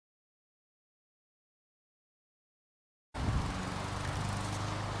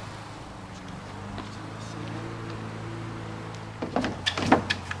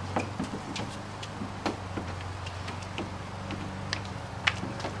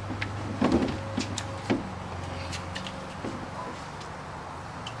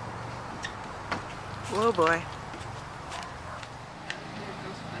Oh boy.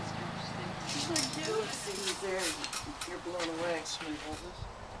 You're blown away.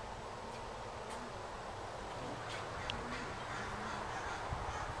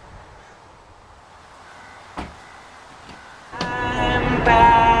 I'm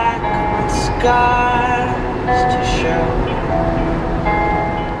back with scars to show.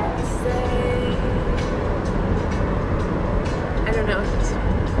 I don't know.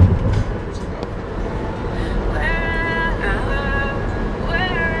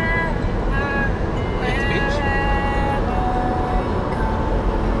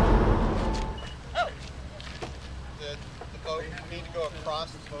 The boat, we need to go across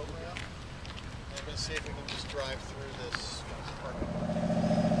the boat ramp. I'm going to see if we can just drive through this parking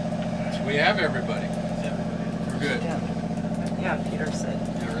lot. So we have everybody. We're good. Yeah, Peter said.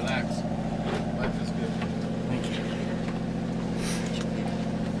 Yeah, relax. Life is good. Thank you.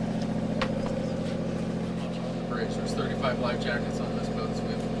 On the bridge. There's 35 life jackets on this boat, so we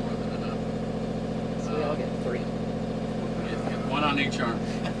have more than enough. So we all get 3. Get one on each arm.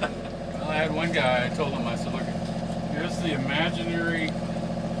 Well, I had one guy, I told him, I said, look, here's the imaginary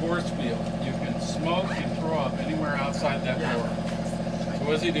force field. You can smoke and throw up anywhere outside that door. So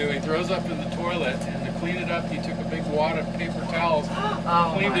what does he do? He throws up in the toilet, and to clean it up, he took a big wad of paper towels,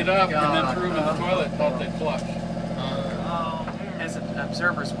 cleaned it up, and then threw them in the toilet and thought they'd flush. As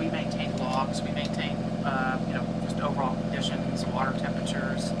observers, we maintain logs, we maintain, just overall conditions, water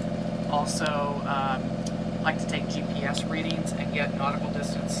temperatures. Also, like to take GPS readings and get nautical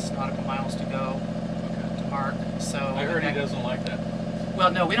distance, nautical miles to go to Marc. So I heard he doesn't like that.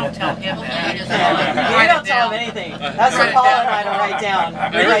 Well, no, we don't tell him that. We don't tell him anything. That's what Paula and I to write down. I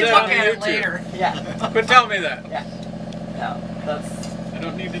heard that Look on at it YouTube. later. Yeah. But tell me that. Yeah. No, that's. I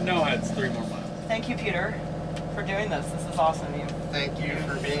don't need to know it's 3 more miles. Thank you, Peter, for doing this. This is awesome. You Thank you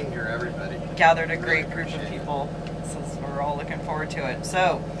for being here, everybody. gathered a great group of people. We're all looking forward to it.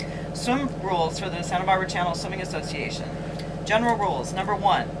 So, swim rules for the Santa Barbara Channel Swimming Association. General rules. Number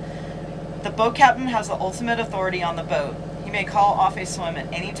 1, the boat captain has the ultimate authority on the boat. He may call off a swim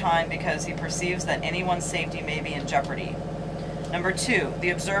at any time because he perceives that anyone's safety may be in jeopardy. Number 2, the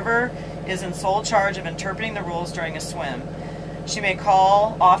observer is in sole charge of interpreting the rules during a swim. She may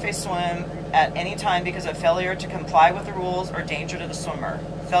call off a swim at any time because of failure to comply with the rules or danger to the swimmer.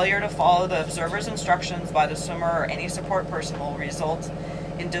 Failure to follow the observer's instructions by the swimmer or any support person will result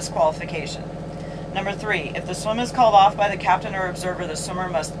in disqualification. Number 3, if the swim is called off by the captain or observer, the swimmer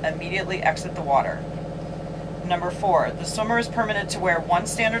must immediately exit the water. Number 4, the swimmer is permitted to wear 1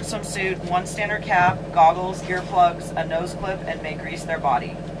 standard swimsuit, 1 standard cap, goggles, earplugs, a nose clip, and may grease their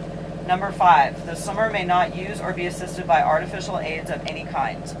body. Number 5, the swimmer may not use or be assisted by artificial aids of any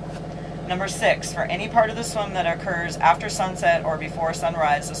kind. Number 6, for any part of the swim that occurs after sunset or before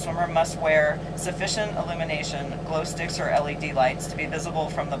sunrise, the swimmer must wear sufficient illumination, glow sticks or LED lights, to be visible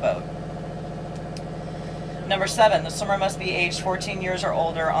from the boat. Number 7, the swimmer must be aged 14 years or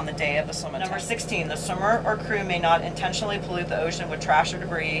older on the day of the swim attempt. Number 16, the swimmer or crew may not intentionally pollute the ocean with trash or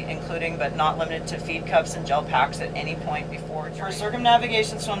debris, including but not limited to feed cups and gel packs at any point before. For a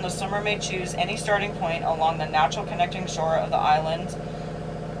circumnavigation swim, the swimmer may choose any starting point along the natural connecting shore of the island.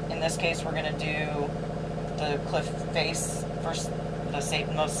 In this case, we're going to do the cliff face for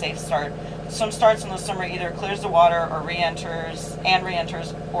the most safe start. Swim starts when the swimmer either clears the water or re-enters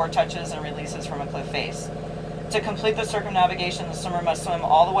or touches and releases from a cliff face. To complete the circumnavigation, the swimmer must swim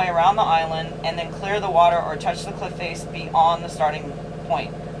all the way around the island and then clear the water or touch the cliff face beyond the starting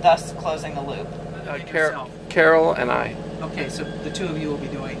point, thus closing the loop. Carol and I. Okay, so the 2 of you will be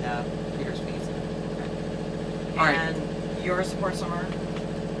doing Peter's piece. Okay. All right. And you're a support swimmer.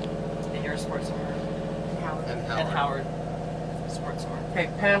 And you're a support swimmer. And Howard. Support swimmer. Okay,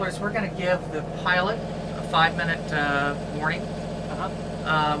 paddlers, we're going to give the pilot a 5-minute warning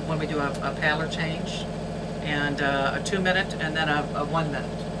when we do a paddler change, and a 2-minute, and then a 1 minute.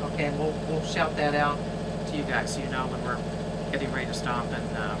 Okay, and we'll shout that out to you guys so you know when we're getting ready to stop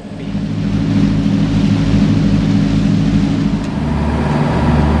and be.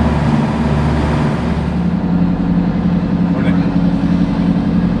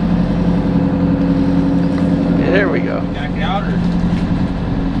 There we go. Back out or?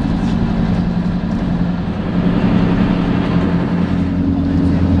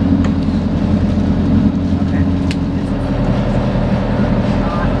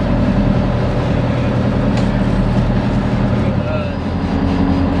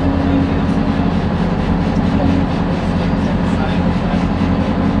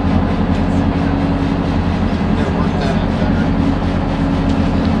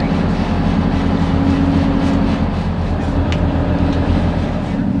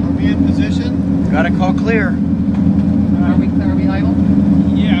 Got to call clear. Are we idle?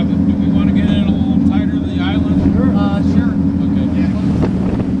 Yeah, but do we want to get in a little tighter to the island? Sure. Okay.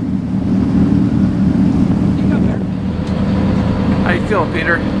 You go there. How you feeling,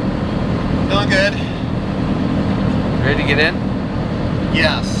 Peter? Feeling good? Ready to get in?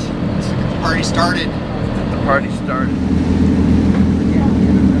 Yes. Let's get the party started. Get the party started.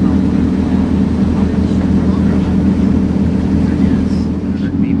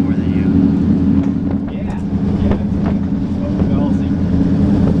 Me more than you.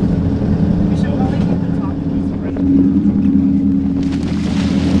 We should probably keep the talking.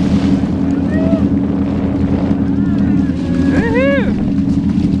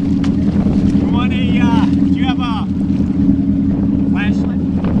 Do you have a flashlight?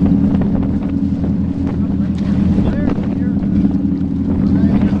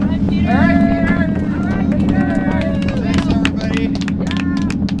 Thanks, everybody.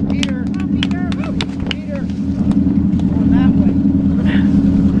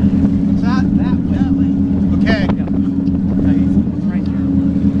 What's that? Okay.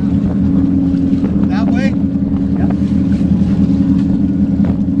 That way?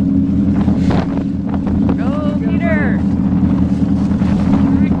 Go, Peter!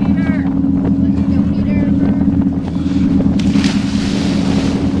 All right, Peter!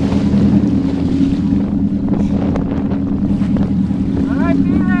 All right,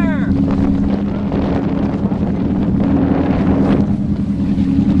 Peter!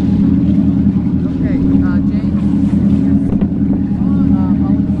 Okay, James.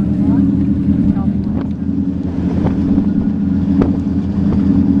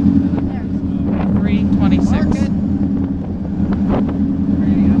 Three 26.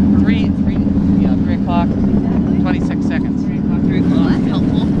 Yeah, 3 o'clock, 26 seconds. 3 o'clock. That's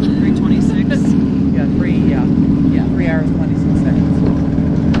helpful. 3:26. Yeah, 3 hours, 26 seconds.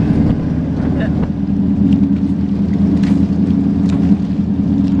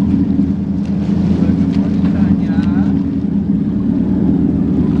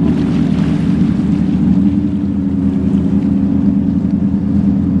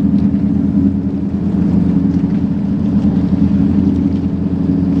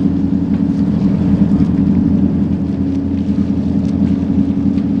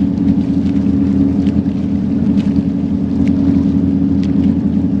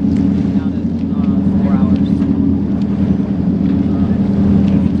 Down at 4 hours.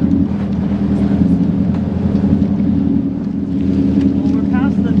 Well, we're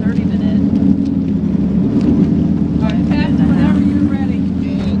past the 30-minute. Whenever you're ready.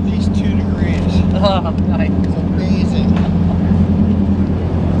 Yeah, at least 2 degrees. Oh, nice. It's amazing.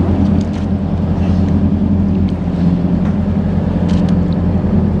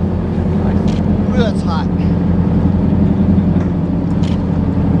 Ooh, that's hot.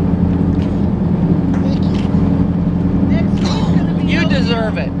 Thank you. You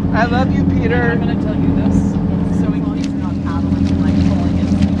deserve it. I love you, Peter. I'm going to tell you this. So we can use it on paddling and like pulling it,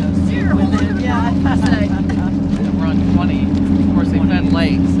 you know, steer with it. Yeah. We're on 20. Of course, they've been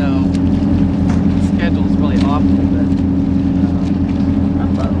late, so the schedule's really awful, but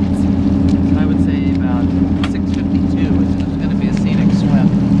I would say about 6:52 is going to be a scenic swim.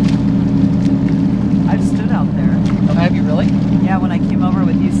 I've stood out there. Oh, have you really? Yeah, when I came over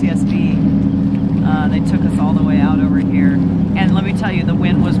with UCSB, they took us all the way out over here. And let me tell you, the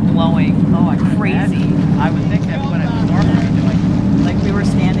wind was blowing. Oh, crazy. I would think that's what I would normally be doing. Like we were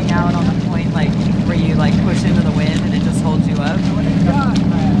standing out on the point, like where you like push into the wind and it just holds you up.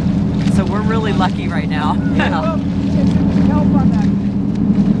 So we're really lucky right now. Yeah.